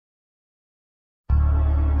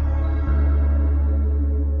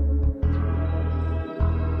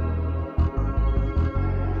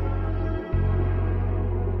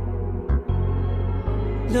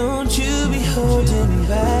Don't you be holding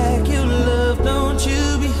back your love, don't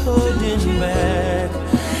you be holding back.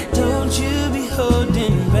 Don't you be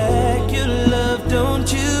holding back your love, don't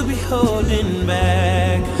you be holding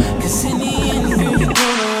back. Cause in the end, girl, you're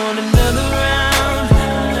gonna want another round.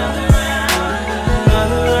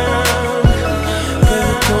 Another round. Girl,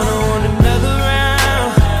 you're gonna want another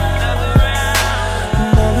round.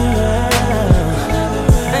 Another round.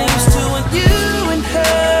 I used to want you and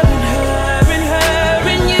her and her and her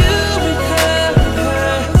and you and her and her.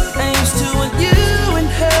 I used to want you and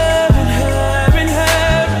her and her and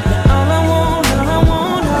her. All I want, all I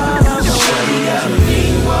want, all I want. Shawty got a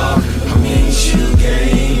mean walk, a mean shoe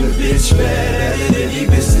game. Bitch bad at it, any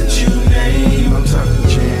bitch that you name. I'm talking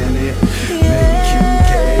Janet, maybe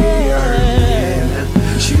QK, her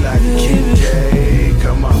man. She like a Kim K,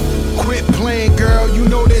 come on. Quit playing, girl, you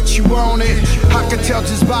know that you own it. I can tell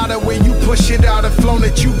just by the way you push it out and flown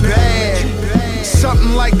that you bad.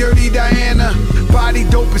 Something like Dirty Diana, body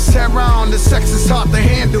dope as Sarah on. The sex is hard to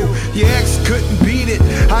handle, your ex couldn't beat it.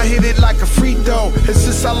 I hit it like a free throw, and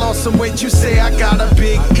since I lost some weight you say I got a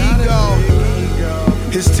big ego.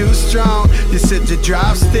 It's too strong, you said you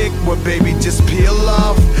drive stick, well baby just peel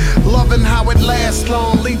off. Loving how it lasts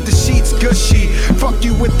long, leave the sheets gushy. Fuck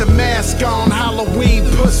you with the mask on, Halloween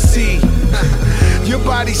pussy. Your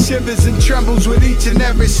body shivers and trembles with each and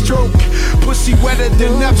every stroke. Pussy wetter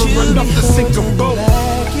than ever, enough to sink a boat.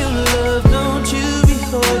 Your love, don't you be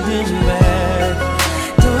holding back.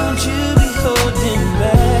 Don't you be holding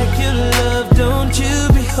back your love, don't you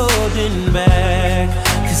be holding back.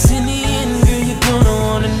 Cause in the end, girl, you're gonna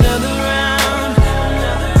want another round.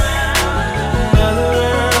 Another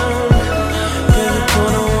round. Girl, you're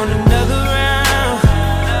gonna want another round.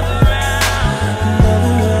 Another round.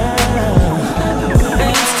 I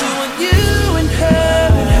used to want you and her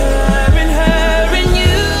and her and her and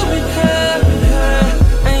you and her and her.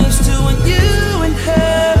 I used to want you and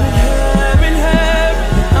her and her and her.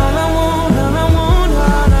 All I want, all I want,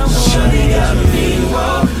 all I want. Shawty got a mean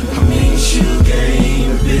walk, a mean shoe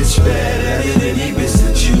game. Bitch bad at it, any bitch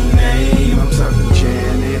that you name. I'm talking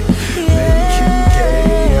Janet, maybe QK,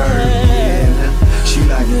 her man. She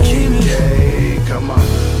like a Kim K, come on.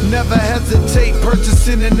 Never hesitate,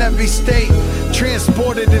 purchasing in every state.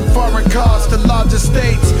 Transported in foreign cars to larger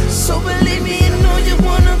states. So believe me, you know you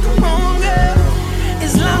wanna come on, girl.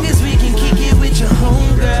 As long as we can kick it with your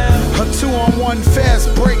home, girl. A 2-on-1 fast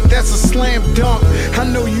break, that's a slam dunk. I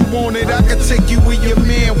know you want it, I could take you where your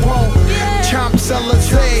man won't. Chomps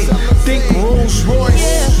Alizé, think Rolls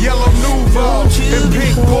Royce, Yellow Nouveau, and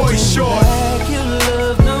pink boy shorts. Your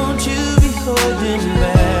love, don't you be holding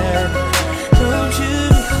back. Don't you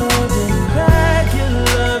be holding back your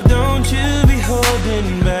love, don't you be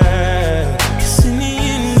holding back. Cause in the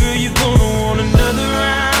end, girl, you're gonna want another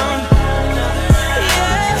round.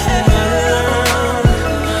 Another round.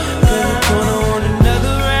 Girl, you're gonna want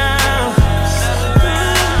another round.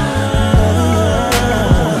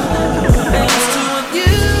 I used to want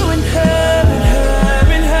you and her and her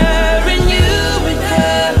and her and you and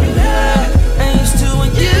her and her. I used to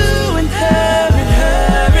want you and her and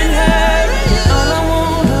her and her. All I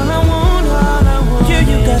want, all I want, all I want. You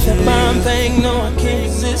got that bomb thing, no I can't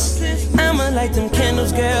resist. I'ma light them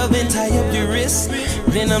candles, girl, then tie up your wrist.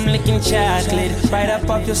 Then I'm licking chocolate right up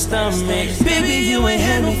off your stomach. Baby, you ain't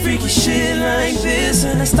had no freaky shit like this.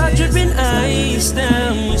 When I start dripping ice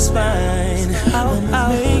down your spine, I'll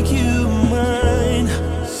make you mine.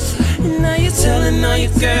 And now you're telling all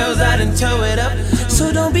your girls I done tow it up.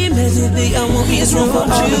 So don't be messy, babe, I won't be as wrong for all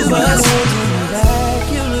of us. Don't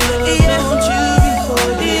you be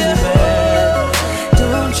holding back.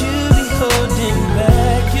 Don't you be holding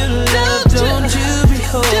back your love. Don't you be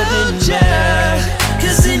holding back.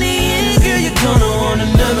 Cause in the end, girl, you're gonna want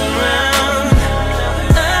another round.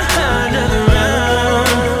 Another round.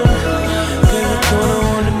 Girl, you're gonna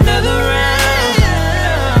want another round.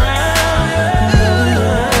 Another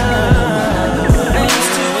round. I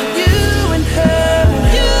used to want you and her and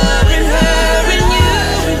her and her and you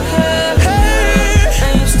and her.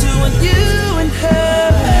 I used to want you and her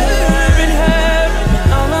and her.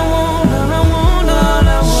 All I want, all I want, all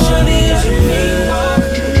I want. Shawty got a mean walk,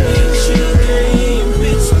 shoe game.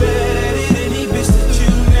 Bitch bad at it, any bitch that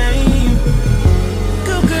you name.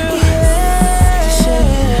 Go girl,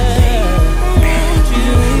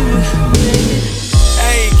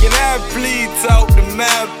 Hey, can I please talk to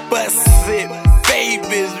my busted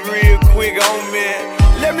babies real quick on me?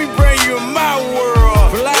 Let me bring you in my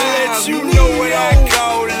world. Let you know what I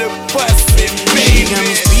call the busted she got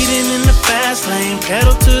me baby. speeding in the fast lane,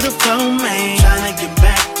 pedal to the floor, man. Tryna get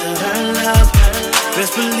back to her love.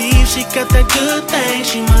 Best believe she got that good thing.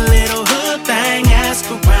 She my little hood thing. Ask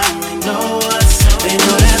around me, know us, they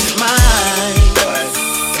know that's mine.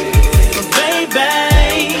 But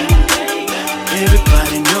baby,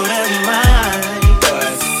 everybody know that's mine.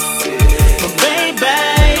 But baby,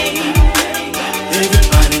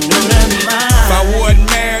 everybody know that's mine. If I wasn't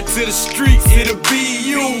married to the streets, it'll be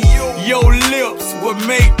you. Your lips would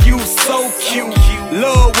make you so cute.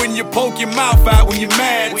 Love when you poke your mouth out when you're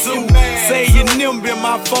mad too. Say your nimble in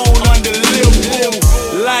my phone under lip woo.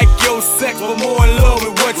 Like your sex, but more in love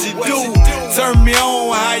with what you do. Turn me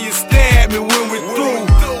on how you stare at me when we're through.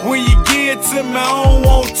 When you get to me, I don't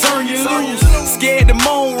want to turn you loose. Scared to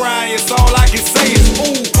moan, Ryan, so all I can say is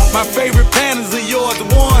ooh. My favorite panties are yours, the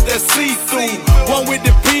ones that see through. One with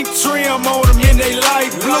the pink trim on them and they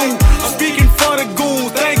light blue. Speaking for the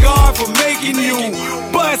goons, thank God for making you.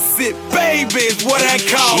 Bust it, baby, is what I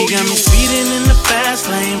call you. She got me speeding in the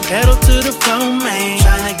fast lane, pedal to the floor, man.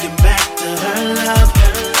 Tryna get back to her love.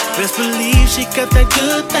 Best believe she got that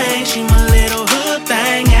good thing. She my little hood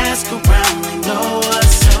thing. Ask around, they know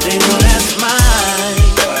us, they know that's mine.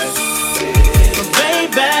 But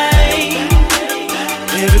baby,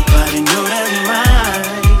 everybody know that's mine.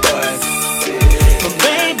 But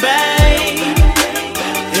baby,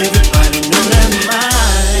 everybody know that's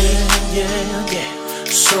mine. Yeah, yeah.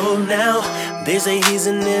 So now they say he's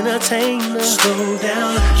an entertainer. Slow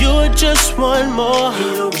down, you're just one more. He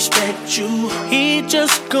don't respect you. He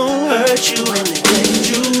just gon' hurt you and neglect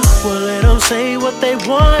you. Well, let them say what they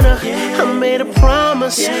wanna. I made a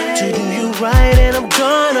promise to do you right, and I'm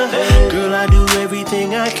gonna. Girl, I do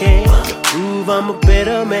everything I can to prove I'm a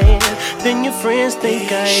better man than your friends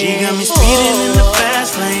think I am. She got me speeding in the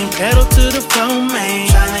fast lane, pedal to the floor, man.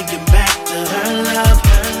 Tryna get back to her love.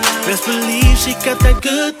 Best believe she got that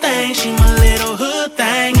good thing. She my little hood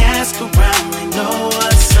thing. Ask around, they know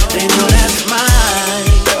us, they know that's mine.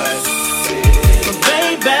 But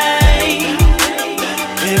baby,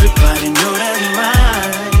 everybody know that's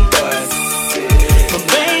mine. But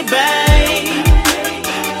baby,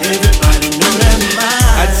 everybody know that's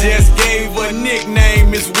mine. I just gave her a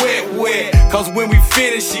nickname, Miss Wet Wet. Cause when we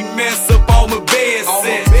finish, she mess up all my bed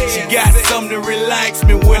sets. She got something to relax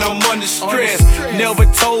me when I'm under stress. Never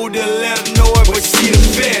told her, let her know it, but she the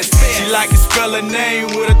best. She like to spell her name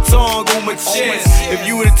with a tongue on my chest. If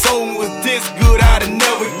you would've told me it was this good, I'd have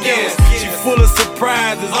never guessed. She full of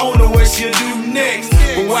surprises, I don't know what she'll do next.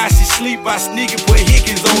 But while she sleep, I sneak and put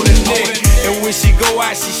hickeys on her neck. And when she go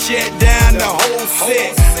out, she shut down the whole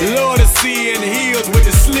set. Love to see her in heels with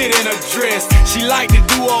the slit in her dress. She like to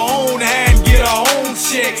do her own hair and get her own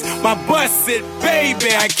checks. My busted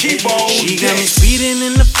baby, I keep on. She got me speeding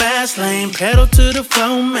in the fast lane, pedal to the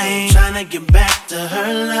floor, man. Tryna get back to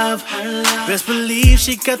her love. Best believe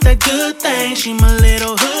she got that good thing. She my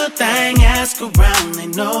little hood thing. Ask around, they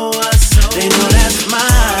know us, they know that's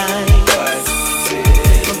mine.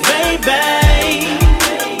 But baby,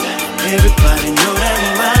 everybody know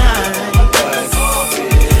that's mine.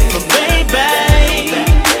 But baby,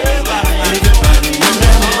 everybody know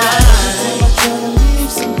that's mine. Trying to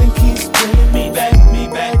leave, something keeps pulling me back,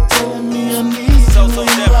 telling me I need you. So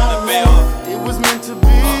definitely, It was meant to be.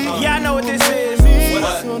 Yeah, I know what this is.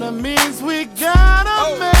 So that means we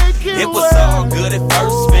gotta make it. It was all good at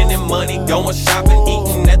first, spending money, going shopping,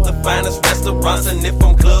 eating at the finest restaurants. And if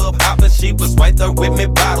I'm club hopping, she was right there with me,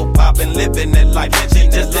 bottle popping, living that life. She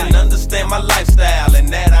just didn't understand my lifestyle, and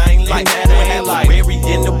that I ain't like. Every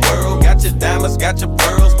in the world, got your diamonds, got your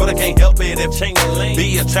pearls, but I can't help it if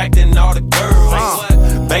be attracting all the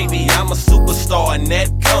girls. Baby, I'm a superstar, and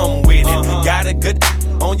that come with it. Got a good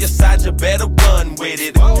on your side, you better run with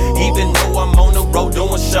it. Even though I'm on the road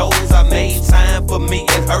doing shows, I made time for me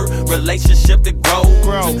and her relationship to grow.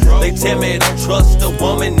 They tell me don't trust a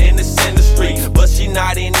woman in this industry, but she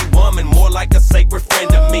not any woman, more like a sacred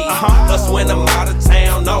friend to me. Plus when I'm out of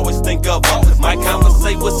town, always think of her. Might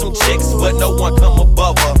conversate with some chicks, but no one come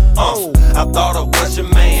above her. I thought I was your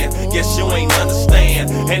man, guess you ain't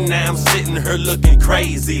understand. And now I'm sitting here looking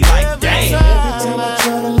crazy like damn. Every time I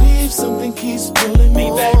try to leave, something keeps pulling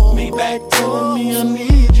me back, telling me I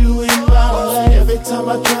need you in my life. Every time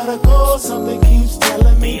I try to go, something keeps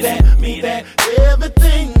telling me that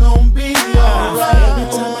everything gon' be alright. Every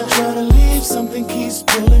time I try to leave, something keeps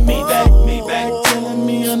pulling me back, telling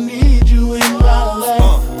me I need you in my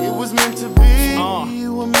life. It was meant to be,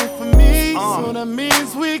 you were meant for me, so that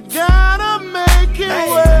means we gotta make it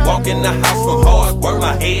work. Walk in the house from hard work,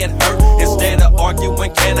 my head hurt. Instead of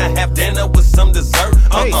arguing, can I have dinner with some dessert?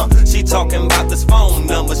 She talking about this phone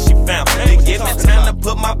number she found. Didn't give me time to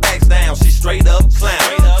put my bags down. She straight up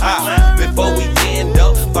clown. Before we end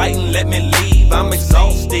up fighting, let me leave. I'm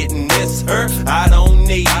exhausted and miss her. I don't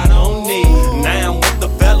need. Now I'm with the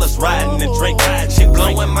fellas riding and drinking. She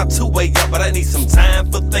blowing my 2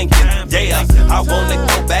 Hell, I wanna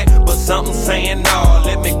go back, but something's saying no.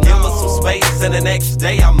 Let me give her some space, and the next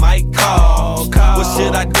day I might call. What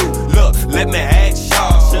should I do? Look, let me ask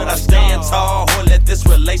y'all. Should I stand tall or let this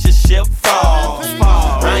relationship fall?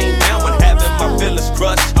 I ain't down with having my feelings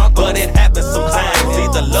crushed, but it happens sometimes.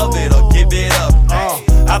 Either love it or give it up.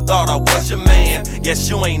 I thought I was your man, guess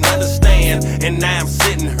you ain't understand. And now I'm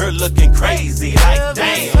sitting here looking crazy, like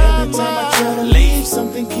damn. Every time I try to leave,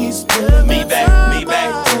 something keeps pulling me back,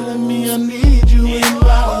 telling me I need you in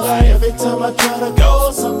my life. Every time I try to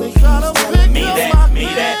go, something keeps telling me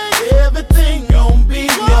that everything gon' be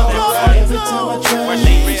alright. Every time I try to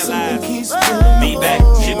leave, something keeps pulling me back,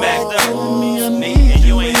 telling me I need and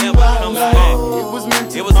you ain't never come back.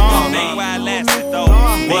 It was my name why I lasted though.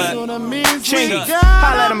 But Chingy,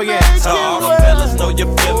 holla at him again. so all the fellas know you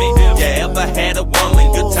feel me. You ever had a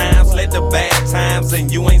woman, good times led to bad times,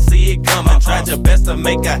 and you ain't see it coming. Tried your best to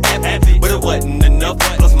make her happy, but it wasn't enough.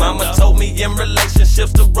 Plus mama told me in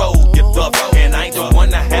relationships the road get rough, and I ain't the one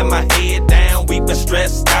to have my head down. We been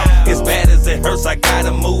stressed out, as bad as it hurts, I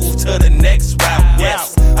gotta move to the next route.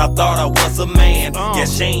 Yes, I thought I was a man,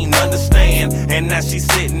 yes she ain't understand, and now she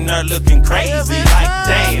sitting there looking crazy like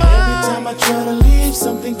damn. Every time I try to leave,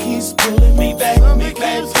 something keeps pulling me back,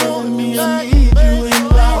 telling me I need you in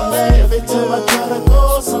my life. Every time I try to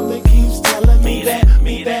go, something keeps telling me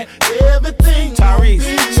that everything Tyrese,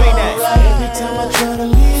 be alright. Every time I try to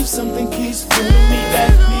leave, something keeps pulling me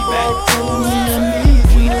back, telling me I need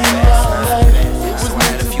you in my life. It was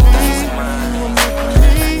meant to be,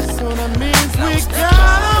 so that means we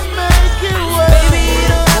gotta make it work. Baby, you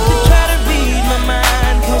don't have to try to read my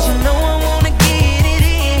mind, 'cause you know I wanna get it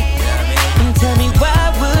in. And tell me why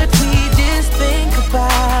would we just think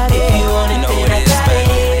about it? If you want it, then I got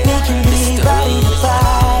it. We can be body to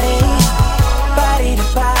body, body to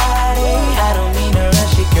body. I don't mean to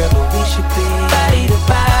rush it, girl, but we should be body to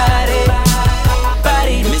body,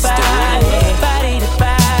 body to body, body to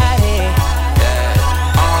body.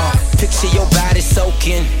 Picture your body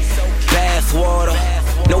soaking, bath water.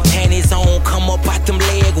 No panties on, come up out them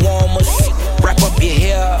leg warmers. Wrap up your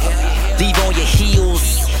hair, leave on your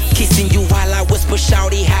heels. Kissing you while I whisper,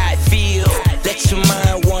 shawty, how it feel. Let your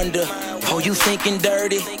mind wander, oh you thinking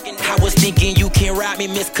dirty. I was thinking you can ride me,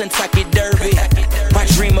 Miss Kentucky Derby. Why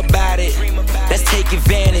dream about it, let's take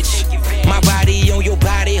advantage. My body on your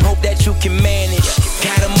body, hope that you can manage.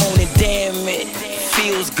 Got 'em on it, damn it,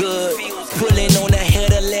 feels good. Pulling on the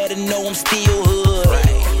header, let her know I'm still hood.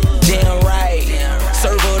 Damn right,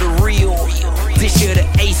 serve her the real. This year the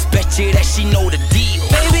ace, bet you that she know the deal.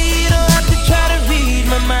 Baby, you don't have to try to read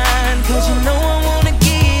my mind, 'cause you know I wanna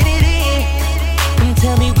get it in. And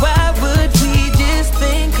tell me why would we just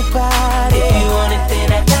think about it? If you want it, then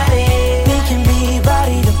I got it. We can be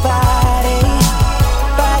body to body,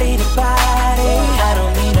 body to body. I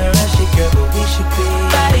don't mean to rush it, girl, but we should be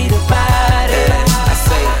body to body, I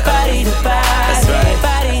say, body to body, that's right.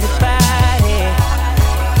 body to body.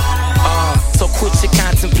 So quit your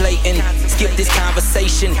contemplating, skip this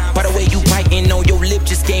conversation. By the way you biting on your lip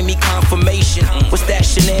just gave me confirmation. What's that,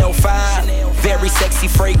 Chanel 5? Very sexy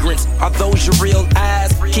fragrance. Are those your real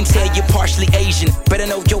eyes? Can tell you're partially Asian. Better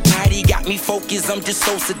know your body got me focused, I'm just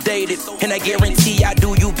so sedated. And I guarantee I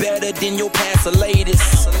do you better than your past or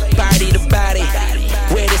latest. Body to body,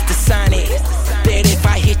 where this the sign it? Bet if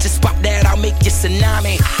I hit your spot that I'll make you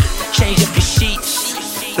tsunami. Change up your sheets,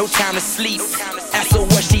 no time to sleep. Ask her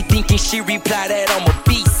what she thinking, she reply that I'm a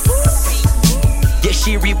beast. Yeah,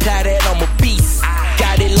 she reply that I'm a beast.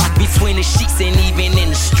 Got it locked between the sheets and even in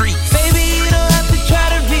the streets. Baby, you don't have to try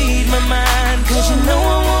to read my mind, 'cause you know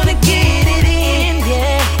I wanna get it in,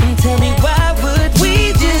 yeah. And tell me why would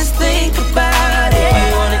we just think about it? If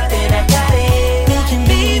you want it, then I got it. We can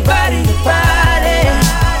be body to body,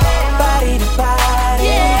 body to body.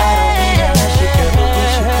 Yeah. I don't mean to rush it, girl, but we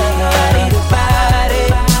should be body to body,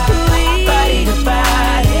 body to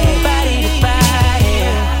body, body to body.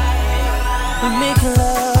 We make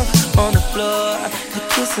love on the floor, you're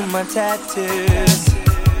kissing my tattoos.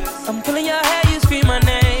 I'm pulling your hair, you scream my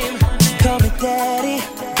name. Call me daddy,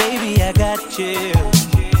 baby, I got you.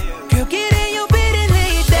 Girl, get in your bed and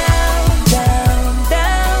lay it down, down,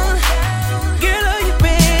 down. Girl, are you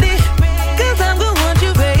ready? 'Cause I'm gonna want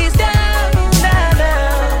you raised down, down,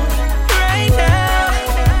 down. Right now,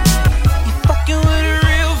 you fucking with a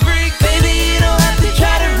real freak. Baby, you don't have to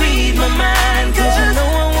try to read my mind, 'cause you know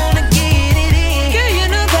I wanna get it in. Girl, you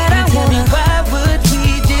know that I wanna. Tell me why would we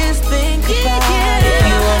just think about it? If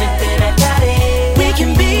you want it, then I got it. We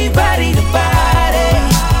can be body to body,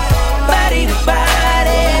 body to body.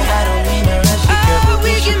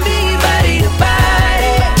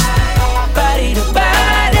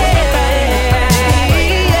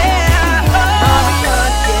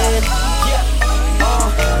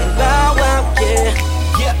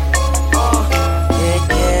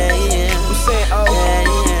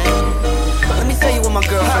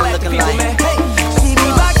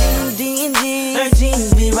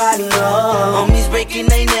 everybody know. Homies breaking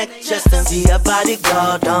their neck just to see her body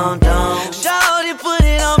go down, down. Shawty put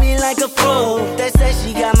it on me like a pro. They say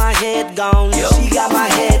she got my head gone. She got my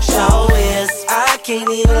head show is. I can't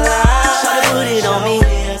even lie. Shawty put it on me.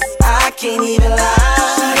 I can't even lie.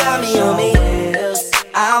 She got me on me.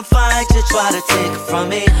 I'll fight to try to take her from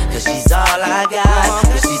me, cause she's all I got.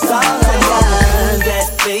 Cause she's all I got.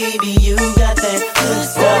 That baby, you got that good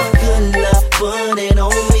stuff, good love. Put it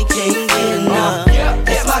on me, can't get enough.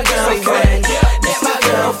 That's my girlfriend. That's my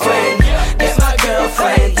girlfriend. That's my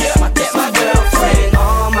girlfriend. That's my girlfriend.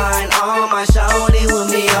 All mine, shawty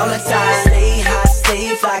with me all the time. Stay hot,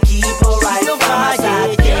 stay fly, keep her right by my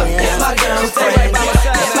side. That's my girlfriend.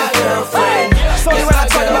 That's my girlfriend. So when I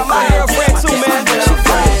talk about my girlfriend too, man.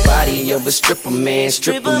 Body of a stripper, man, she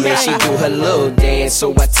do her little dance,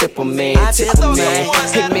 so I tip her, man,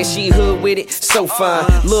 Hey, man, she hood with it, so fine.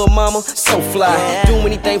 Lil' mama, so fly. Do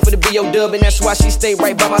anything for the B.O.W., and that's why she stay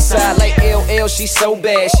right by my side. Like LL, she so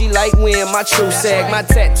bad. She like when my true sag, my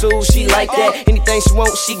tattoo, she like that. Anything she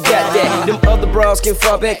want, she got that. Them other bras can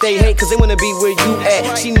fall back, they hate, cause they wanna be where you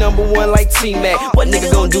at. She #1 like T-Mac. What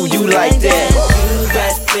nigga gon' do you like that? You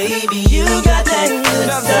got, baby, you got that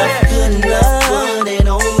good stuff, good love. Put it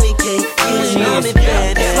on me, can't get enough.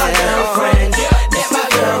 That's my girlfriend. That's my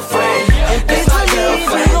girlfriend. And that's my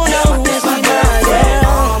girlfriend. That's my girlfriend.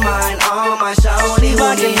 All mine, shawty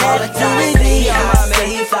with me all the time. Stay hot,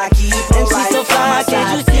 stay fly, keep her right by my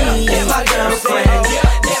side. That's my girlfriend.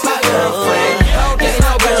 That's my girlfriend. That's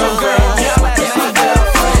my girlfriend. That's my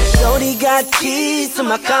girlfriend. Shorty got keys to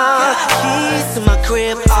my car, keys to my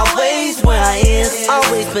crib. Always where I is,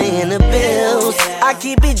 always paying the bills. I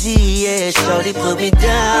keep it G, yeah, shorty put me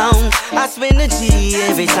down. I spend a G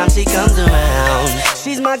every time she comes around.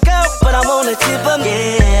 She's my girl, but I wanna tip her,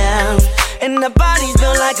 yeah. And the body's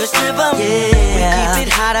built like a stripper, yeah. We keep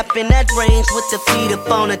it hot up in that range with the feet up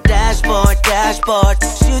on the dashboard.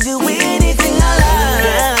 She'll do anything I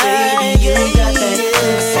like. Baby, you got that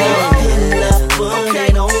good love, put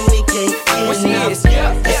it on me, can't get enough.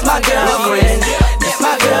 That's my girlfriend. That's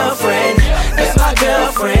my girlfriend. That's my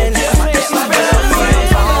girlfriend. That's my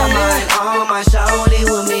girlfriend. All my shawty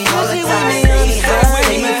with me all the time. Stay high,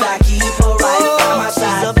 stay fly, keep her right by my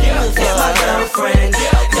side. That's my girlfriend.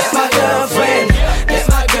 That's my girlfriend. That's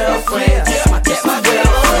my girlfriend. That's my girlfriend.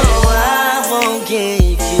 Oh, I won't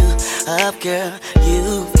give you up, girl.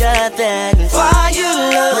 You got that fire, you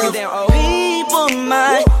love. People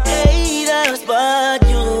might hate us, but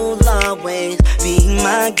you'll always be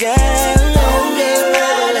my girl. Don't be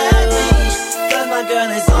mad at me, 'cause my girl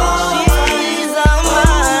is all. She's all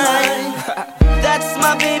mine. That's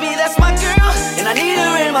my baby, that's my girl, and I need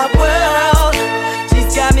her in my world.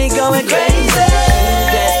 She's got me going crazy.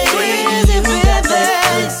 That baby, you got that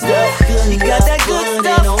good stuff. She got that good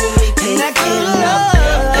stuff, and that good love.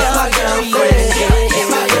 That's my girlfriend. That's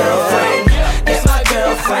my girlfriend. That's my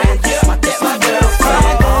girlfriend. That's my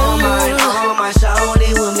girlfriend. All my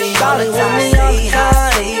shawty with me all the time. Stay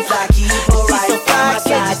high, stay fly, keep her right by my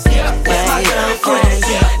side. That's my girlfriend.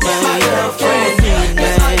 That's my girlfriend.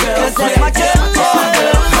 That's my girlfriend.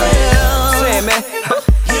 Say it, man.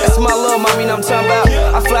 That's my little mommy, you know what I'm talking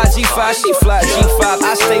about? I fly G5, she fly G5.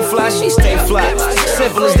 I stay fly, she stay fly.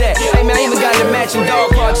 Simple as that. Hey man, I even got a matching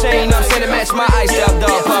dog paw chain, you know what I'm saying? To match my iced out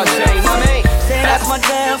dog paw chain, you know what I mean? Say that's my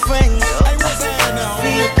girlfriend.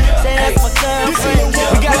 Say that's my girlfriend.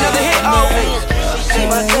 We got another hit, oh. She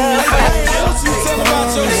my girlfriend. What you tell about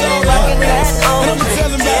your show? What you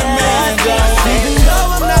tell about man? Even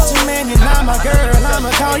though I'm not your man, you're not my girl,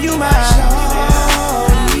 I'ma call you mine.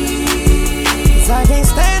 'Cause I can't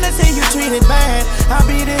stand to see you treated bad. I'll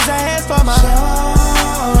beat his ass for my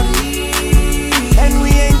shorty. And we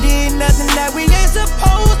ain't did nothing that we ain't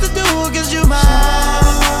supposed to do, 'cause you mine.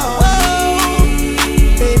 Whoa.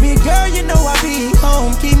 Baby girl, you know I be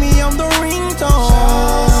home. Keep me on the ringtone.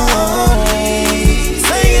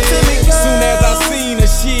 Sing it to me, girl. Soon as I seen her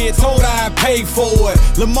shit, told her I'd pay for it.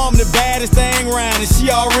 Lil' mama the baddest thing round, and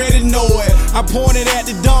she already know it. I pointed at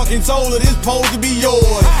the dunk and told her this supposed to be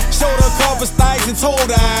yours. Showed her a couple stikes and told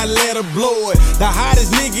her I'd let her blow it. The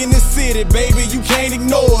hottest nigga in the city, baby, you can't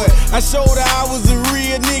ignore it. I showed her I was a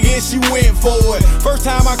real nigga and she went for it. First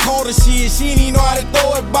time I caught her shit, she didn't even know how to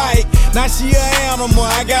throw it bike. Now she an animal,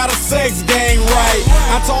 I got a sex game right.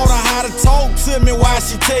 I taught her how to talk to me while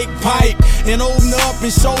she take pipe, and open up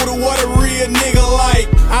and show her what a real nigga like.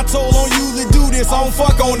 I told her you to do this, I don't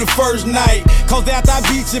fuck on the first night. 'Cause after I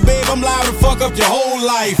beat you, babe, I'm liable to fuck up your whole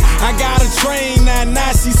life. I got a train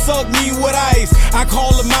now she suck me with ice. I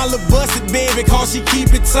call her my little busted baby, 'cause she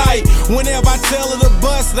keep it tight. Whenever I tell her to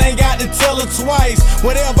bust, I ain't got to tell her twice.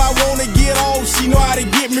 Whatever I wanna get off, she know how to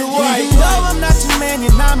get me right. Even though I'm not your man,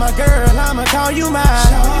 you're not my girl, I'ma call you my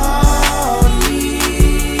shawty.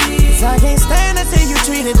 'Cause I can't stand to see you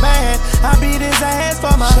treated bad. I beat his ass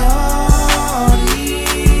for my shawty.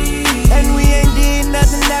 And we ain't did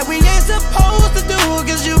nothing that we ain't supposed to do,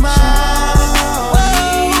 'cause you my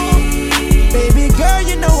shawty. Baby girl,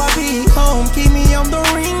 you know I be home, keep me on the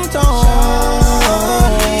ringtone.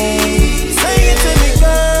 Sing it to me, girl.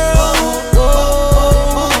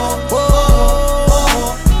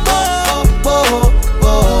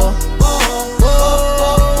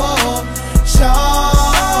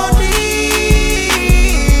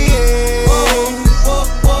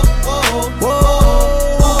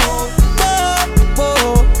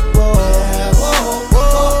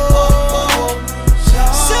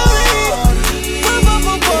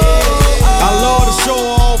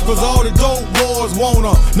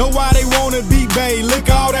 Know why they wanna be bae, look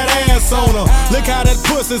all that ass on her. Look how that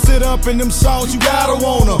pussy sit up in them songs, you gotta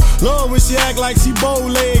want her. Love when she act like she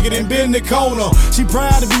bow-legged and bend the corner. She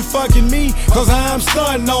proud to be fucking me, 'cause I'm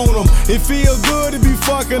stunting on them. It feel good to be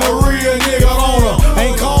fucking a real nigga on her.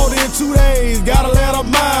 Ain't called in 2 days, gotta let her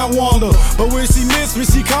mind wander. But when she miss me,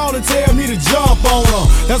 she call and tell me to jump on her.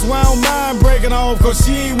 That's why I don't mind breaking off, 'cause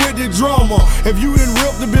she ain't with the drummer. If you done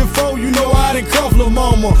ripped her before, you know I done cuffed her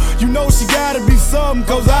mama. You know she gotta be something,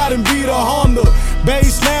 'cause I done beat a Honda.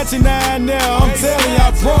 Bass snatching down now, I'm telling you,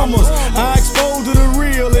 I promise. I exposed her to the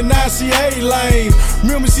real and now she hate lame.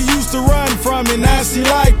 Remember she used to run from me, now she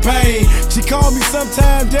like pain. She called me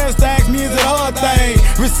sometimes just to ask me is it her thing.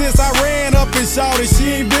 But since I ran up and shot it,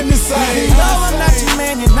 she ain't been the same. You know I'm not your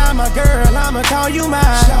man, you're not my girl, I'ma call you my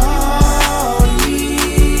shawty.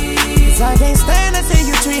 'Cause I can't stand to see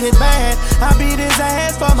you treated bad. I beat his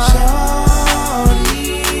ass for my shawty.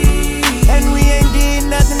 And we ain't did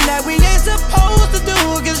nothing that we ain't supposed to do,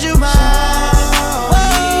 'cause you my shawty.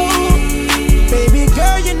 Baby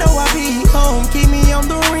girl, you know I be home, keep me on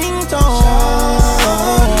the ringtone.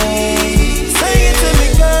 Sing it to me,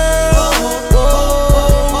 girl.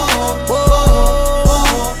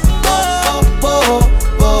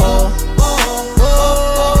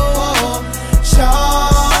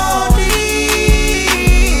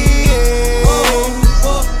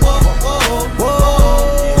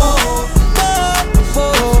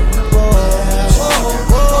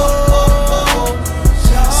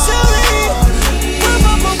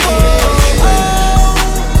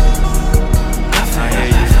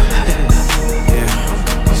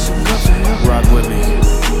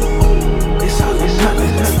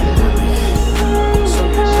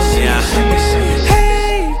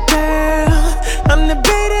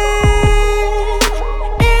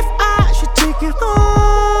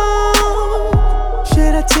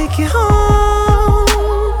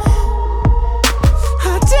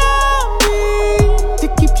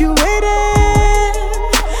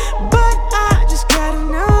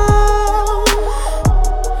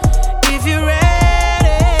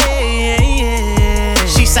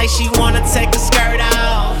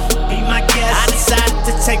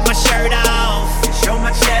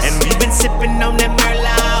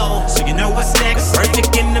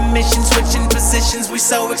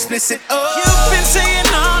 So explicit. Oh, you've been saying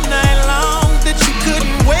all night long that you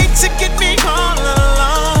couldn't wait to get me all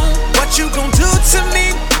alone. What you gon' do to me?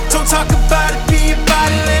 Don't talk about it, be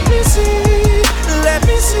about it. Let me see, let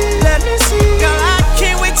me see, let me see. Girl, I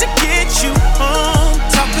can't wait to get you home.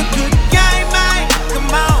 Talk a good game, man.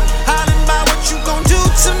 Come on, hollering about what you gon' do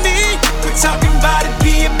to me. We're talking about it,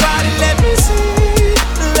 be about it. Let me see,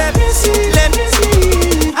 let me see, let me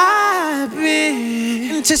see. I've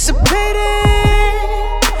been anticipating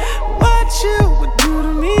you would do to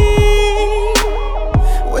me.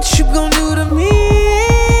 What you gon' do to me?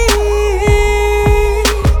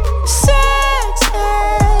 Sex,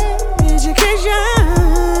 education,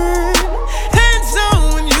 hands on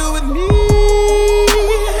when you with me.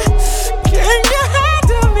 Can you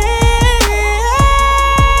handle me?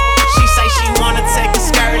 She say she wanna take her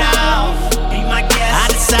skirt off, be my guest. I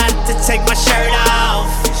decided to take my shirt off,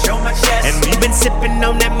 show my chest, and we've been sipping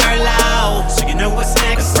on that Merlot. So you know what's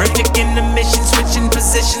next? Perfect in the mission, switching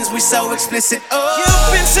positions, we so explicit. Oh,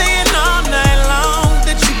 you've been saying all night long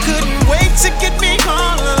that you couldn't wait to get me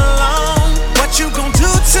all alone. What you gon' do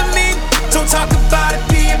to me? Don't talk about it,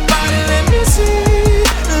 be about it. Let me see,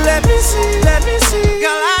 let me see, let me see.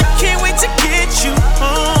 Girl, I can't wait to get you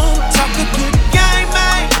home. Talk a good game,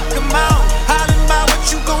 man. Come on, hollering about what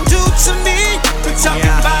you gon' do to me. We're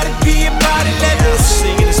talking about it, be about it. Let me see.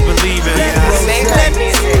 Singing is believing. Let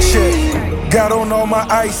me see. Got on all my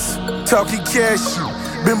ice, talking cash.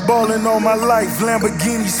 Been ballin' all my life,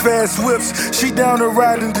 Lamborghinis, fast whips. She down to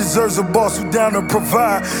ride and deserves a boss who down to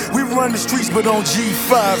provide. We run the streets but on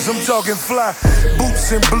G5s, I'm talking fly.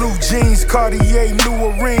 Boots and blue jeans, Cartier,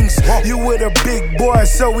 newer rings. You with a big boy,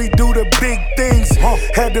 so we do the big things.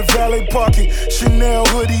 Had the valet park it, Chanel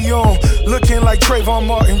hoodie on. Looking like Trayvon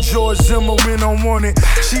Martin, George Zimmerman on wanted.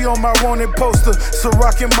 She on my wanted poster, so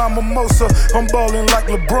rockin' my mimosa. I'm ballin' like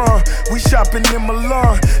LeBron, we shopping in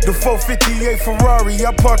Milan. The 458 Ferrari,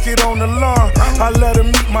 I park it on the lawn. I let her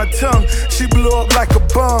meet my tongue, she blew up like a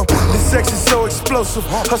bomb. The sex is so explosive,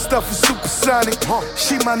 her stuff is supersonic.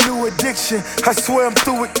 She my new addiction, I swear I'm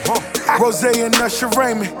through it. Rose and Usher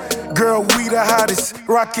Raymond, girl, we the hottest.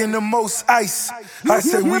 Rockin' the most ice, I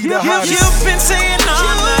say we the hottest. You've been saying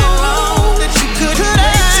all night long that you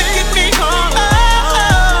couldn't